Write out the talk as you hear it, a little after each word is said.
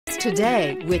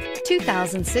today with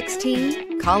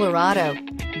 2016 Colorado.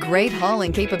 Great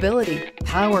hauling capability,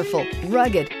 powerful,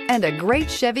 rugged, and a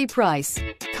great Chevy price.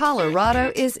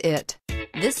 Colorado is it.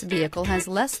 This vehicle has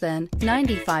less than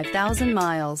 95,000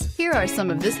 miles. Here are some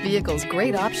of this vehicle's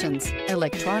great options: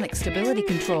 electronic stability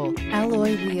control,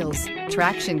 alloy wheels,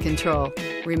 traction control,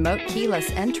 remote keyless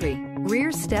entry,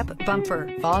 rear step bumper,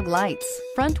 fog lights,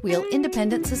 front wheel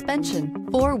independent suspension,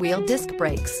 four-wheel disc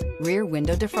brakes, rear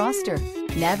window defroster,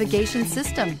 navigation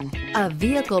system. A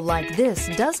vehicle like this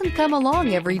doesn't come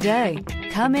along every day.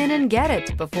 Come in and get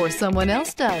it before someone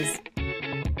else does.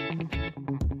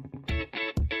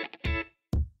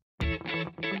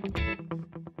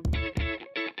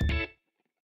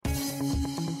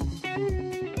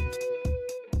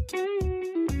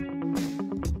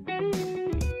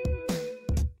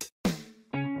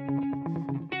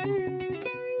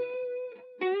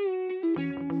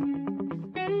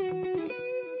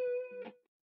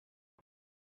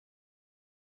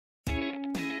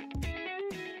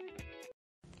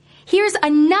 Here's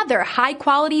another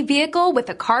high-quality vehicle with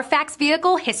a Carfax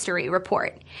Vehicle History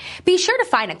Report. Be sure to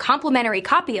find a complimentary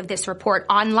copy of this report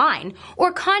online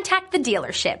or contact the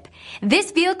dealership.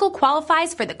 This vehicle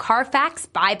qualifies for the Carfax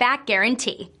Buyback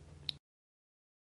Guarantee.